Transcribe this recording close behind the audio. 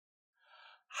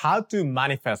how to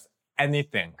manifest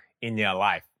anything in your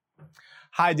life.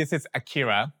 Hi, this is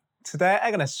Akira. Today, I'm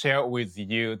going to share with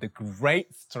you the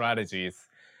great strategies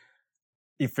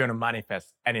if you want to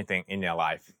manifest anything in your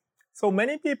life. So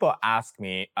many people ask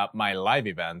me at my live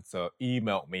events or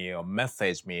email me or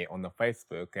message me on the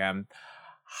Facebook, and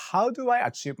how do I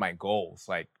achieve my goals?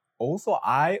 Also,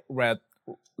 I read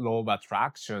law of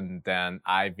attraction, then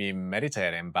I've been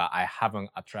meditating, but I haven't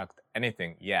attracted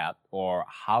anything yet. Or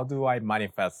how do I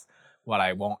manifest what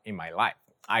I want in my life?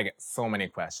 I get so many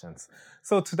questions.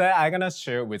 So today I'm gonna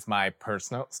share with my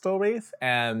personal stories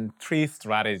and 3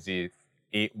 strategies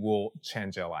it will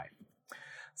change your life.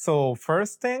 So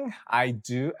first thing I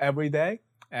do every day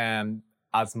and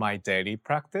as my daily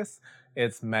practice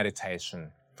is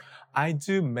meditation. I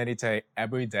do meditate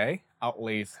every day, at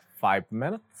least 5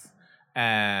 minutes,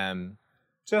 and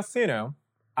just,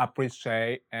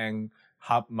 appreciate and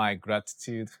have my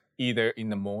gratitude either in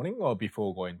the morning or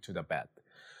before going to the bed.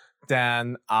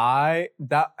 Then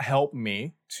that helped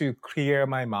me to clear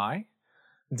my mind.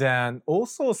 Then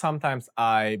also sometimes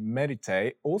I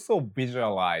meditate, also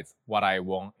visualize what I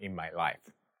want in my life.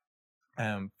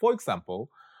 For example,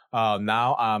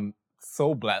 now I'm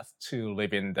so blessed to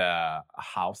live in the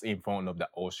house in front of the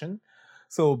ocean.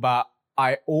 But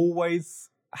I always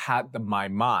had my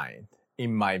mind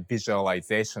in my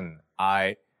visualization.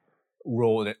 I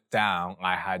wrote it down.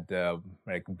 I had the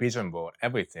vision board,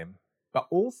 everything. But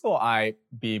also I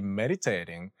be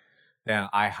meditating. Then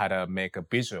I had to make a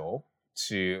visual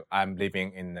to I'm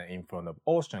living in front of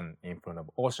ocean.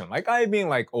 Like I've been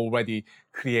already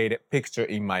created picture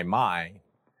in my mind.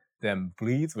 Then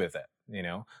breathe with it.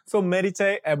 So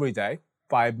meditate every day,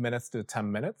 5 minutes to 10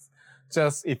 minutes.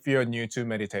 Just if you're new to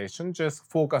meditation, just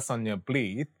focus on your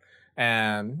breathe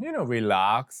and,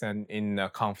 relax and in a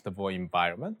comfortable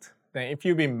environment. Then if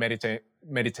you've been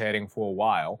meditating for a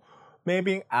while,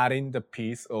 maybe adding the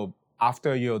piece of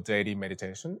after your daily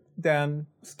meditation, then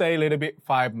stay a little bit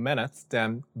 5 minutes,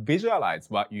 then visualize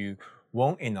what you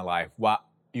want in your life, what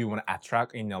you want to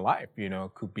attract in your life.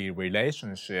 Could be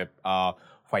relationship,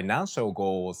 financial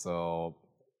goals,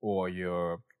 or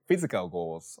your physical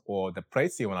goals, or the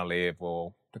place you want to live,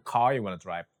 or the car you want to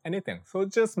drive, anything. So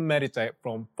just meditate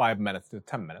from 5 minutes to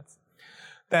 10 minutes.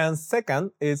 Then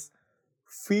second is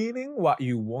feeling what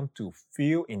you want to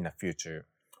feel in the future.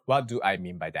 What do I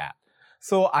mean by that?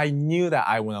 So I knew that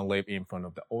I want to live in front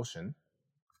of the ocean,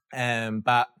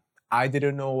 but I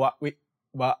didn't know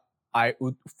what I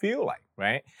would feel like,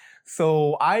 right?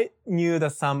 So I knew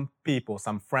that some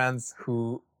friends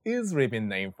who is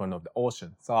living in front of the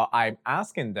ocean. So I'm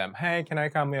asking them, hey, can I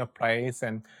come to your place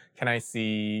and can I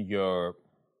see your,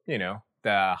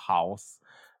 the house?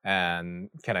 And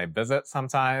can I visit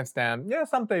sometimes? Then,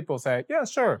 some people say, yeah,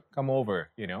 sure, come over,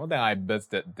 Then I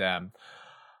visited them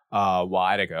a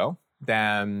while ago.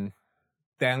 Then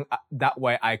that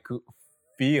way I could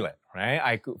feel it, right?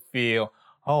 I could feel,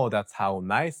 oh, that's how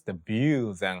nice the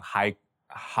views and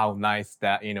how nice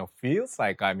that, feels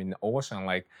like I'm in the ocean,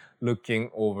 like looking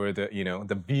over the,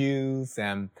 the views,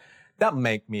 and that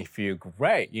make me feel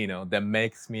great, that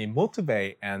makes me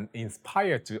motivate and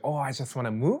inspired to, oh, I just want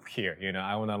to move here,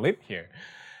 I want to live here.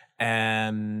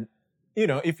 And,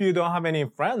 if you don't have any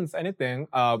friends, anything,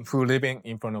 who living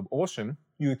in front of ocean,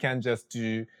 you can just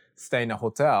stay in a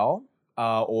hotel,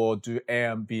 or do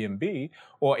Airbnb,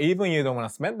 or even you don't want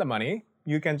to spend the money,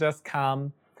 you can just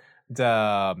come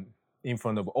in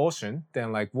front of ocean,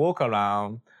 then walk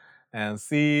around and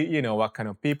see, what kind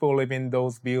of people live in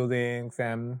those buildings,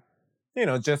 and,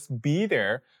 just be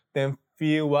there, then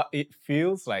feel what it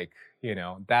feels like,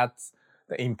 that's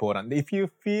the important. If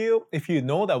you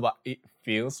know that what it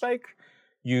feels like,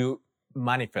 you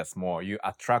manifest more, you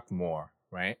attract more,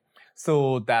 right?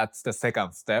 So that's the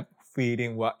second step,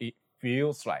 feeling what it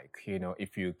feels like,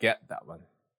 if you get that one.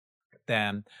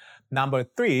 Then number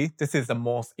 3, this is the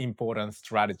most important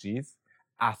strategies,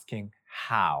 asking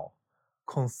how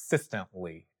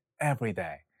consistently every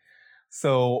day.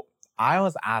 So I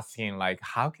was asking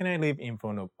how can I live in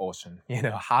front of ocean?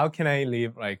 How can I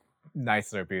live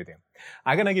nicer building?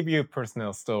 I'm gonna give you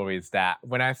personal stories that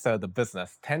when I started the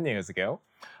business 10 years ago,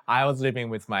 I was living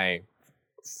with my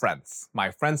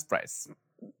friend's place.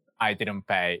 I didn't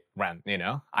pay rent,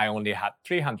 I only had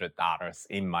 $300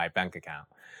 in my bank account.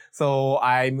 So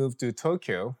I moved to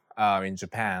Tokyo, in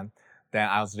Japan. Then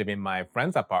I was living in my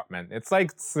friend's apartment. It's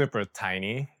super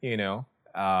tiny,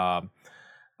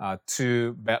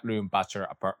 2-bedroom bachelor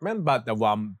apartment, but the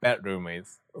 1 bedroom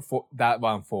is for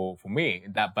me.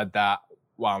 But that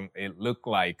one, it looked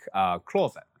like a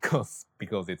closet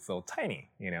because it's so tiny,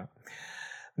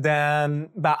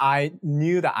 But I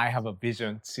knew that I have a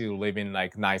vision to live in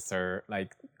nicer,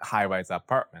 high-rise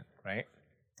apartment, right?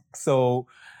 So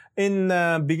in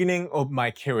the beginning of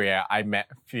my career, I met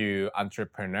a few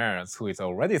entrepreneurs who is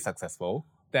already successful.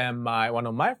 Then one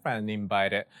of my friends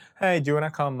invited, hey, do you want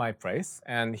to come to my place?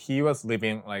 And he was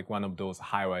living like one of those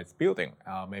high-rise building,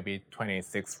 maybe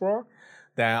 26th floor.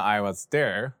 Then I was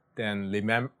there. Then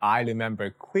I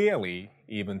remember clearly,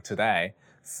 even today,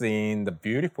 seeing the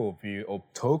beautiful view of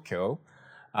Tokyo.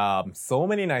 So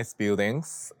many nice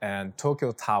buildings and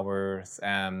Tokyo towers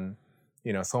and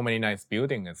so many nice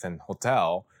buildings and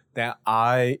hotel that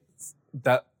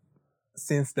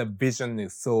since the vision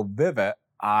is so vivid,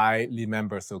 I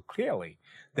remember so clearly.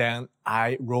 Then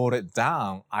I wrote it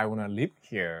down. I want to live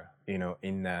here,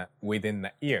 within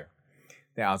the year.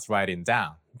 Then I was writing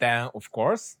down. Then, of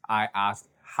course, I asked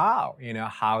how,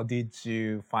 how did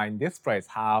you find this place?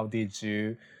 How did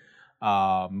you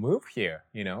move here?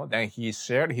 Then he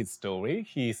shared his story.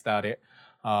 He started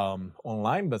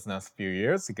online business a few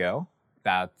years ago.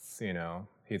 That's,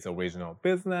 his original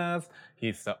business.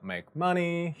 He started make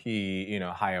money. He,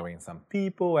 hiring some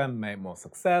people and made more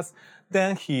success.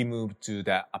 Then he moved to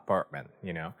that apartment,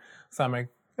 So I'm like,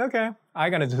 okay,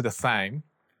 I'm gonna do the same.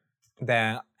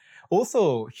 Then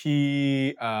also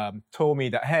he told me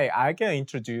that, hey, I can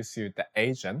introduce you the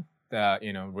agent, the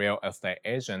real estate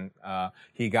agent.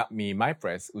 He got me my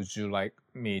place. Would you like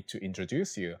me to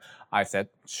introduce you? I said,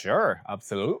 sure,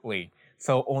 absolutely.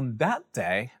 So on that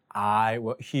day,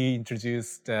 he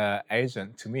introduced the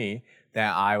agent to me.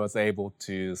 Then I was able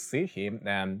to see him.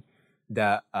 Then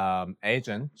the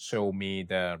agent showed me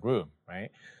the room,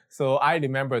 right? So I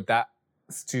remember that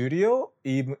studio,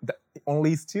 even the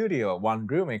only studio, one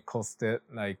room, it costed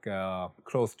like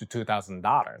close to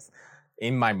 $2,000.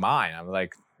 In my mind, I'm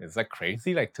like, is that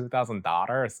crazy? Like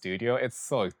 $2,000 studio? It's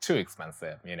so too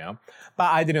expensive,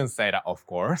 But I didn't say that, of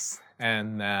course.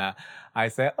 And I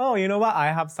said, oh, you know what?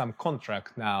 I have some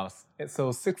contract now.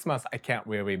 So 6 months, I can't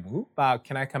really move, but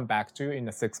can I come back to you in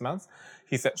the 6 months?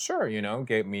 He said, sure,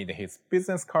 gave me his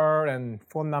business card and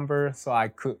phone number so I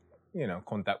could,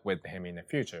 contact with him in the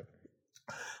future.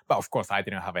 But of course, I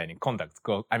didn't have any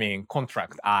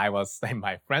contract. I was in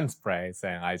my friend's place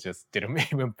and I just didn't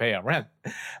even pay a rent.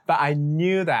 But I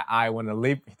knew that I want to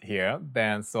live here.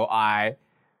 Then, so I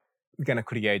gonna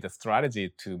create a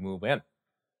strategy to move in.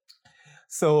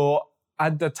 So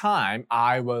at the time,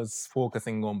 I was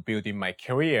focusing on building my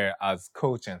career as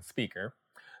coach and speaker.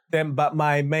 But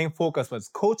my main focus was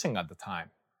coaching at the time.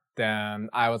 Then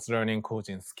I was learning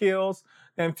coaching skills.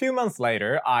 Then a few months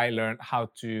later, I learned how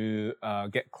to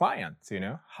get clients,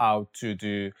 how to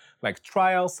do like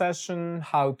trial session,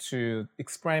 how to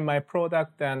explain my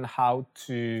product, and how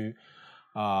to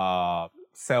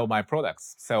sell my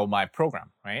products, sell my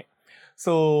program, right?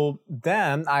 So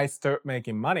then I start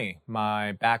making money.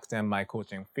 Back then, my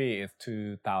coaching fee is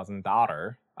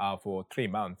 $2,000 for 3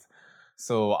 months.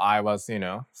 So I was,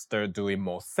 start doing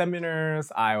more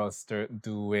seminars. I was start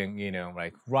doing,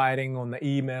 like writing on the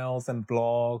emails and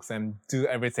blogs and do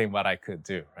everything what I could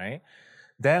do, right?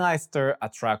 Then I start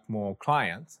attract more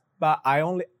clients. But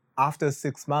after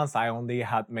 6 months, I only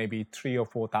had maybe $3,000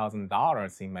 or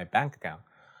 $4,000 in my bank account.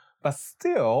 But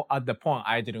still, at the point,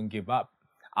 I didn't give up.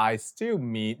 I still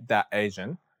meet that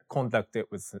agent, contacted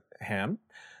with him.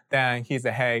 Then he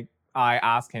said, hey, I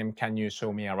asked him, can you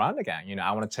show me around again?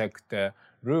 I want to check the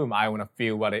room. I want to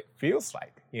feel what it feels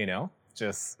like,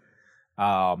 just,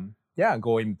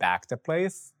 going back to the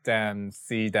place, then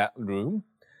see that room.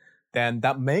 Then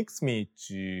that makes me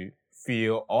to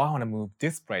feel, oh, I want to move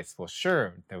this place for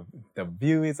sure. The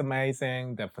view is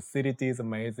amazing. The facility is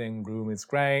amazing. Room is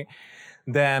great.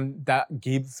 Then that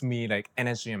gives me like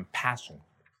energy and passion.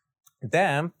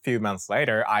 Then a few months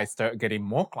later, I start getting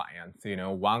more clients,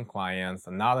 one client,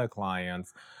 another client,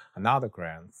 another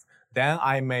client. Then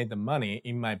I made the money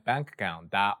in my bank account.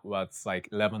 That was like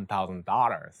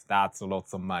 $11,000. That's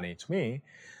lots of money to me.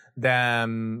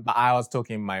 Then, but I was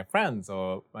talking to my friends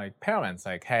or my parents,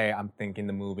 like, hey, I'm thinking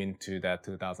to move into that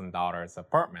 $2,000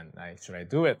 apartment. Should I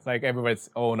do it? Like everybody's,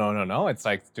 oh, no. It's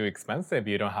like too expensive.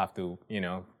 You don't have to,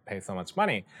 pay so much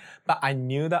money. But I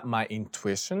knew that my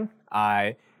intuition,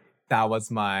 that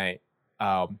was my,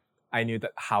 I knew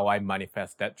that how I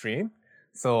manifest that dream.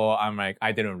 So I'm like,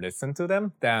 I didn't listen to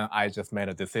them. Then I just made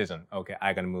a decision. Okay,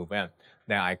 I'm gonna move in.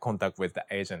 Then I contact with the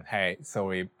agent. Hey,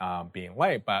 sorry, being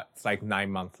late, but it's like 9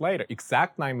 months later,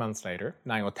 exact 9 months later,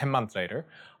 9 or 10 months later,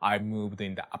 I moved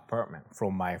in the apartment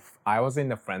I was in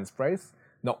the friend's place,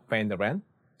 not paying the rent,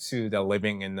 to the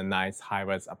living in the nice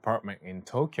high-rise apartment in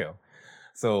Tokyo.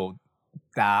 So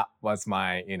that was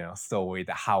my, story,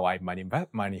 how I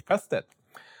manifested.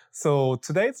 So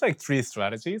today it's like 3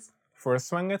 strategies.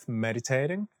 First one is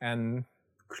meditating and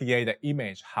create an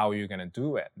image how you're gonna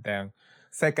do it. Then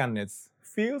second is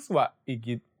feels what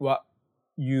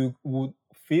you would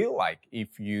feel like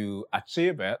if you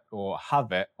achieve it or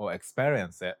have it or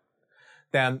experience it.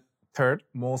 Then third,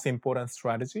 most important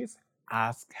strategies,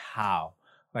 ask how.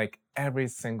 Like every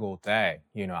single day,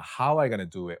 how am I gonna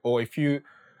do it? Or if you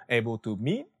able to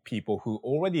meet people who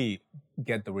already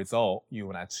get the result you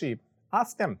want to achieve,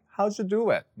 ask them, how'd you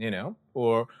do it?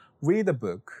 Or read a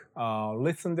book,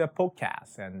 listen to a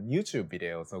podcast and YouTube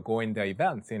videos, or go in the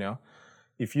events,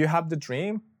 If you have the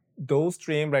dream, those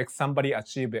dreams, like somebody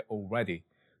achieved it already.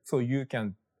 So you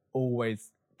can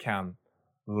always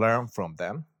learn from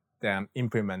them, then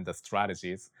implement the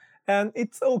strategies. And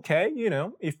it's okay,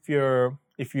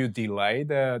 if you delay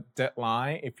the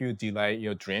deadline, if you delay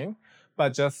your dream,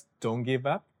 but just don't give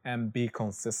up and be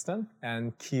consistent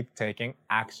and keep taking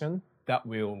action that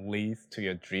will lead to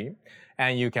your dream,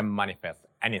 and you can manifest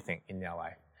anything in your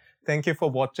life. Thank you for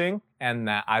watching, and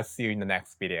I'll see you in the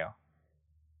next video.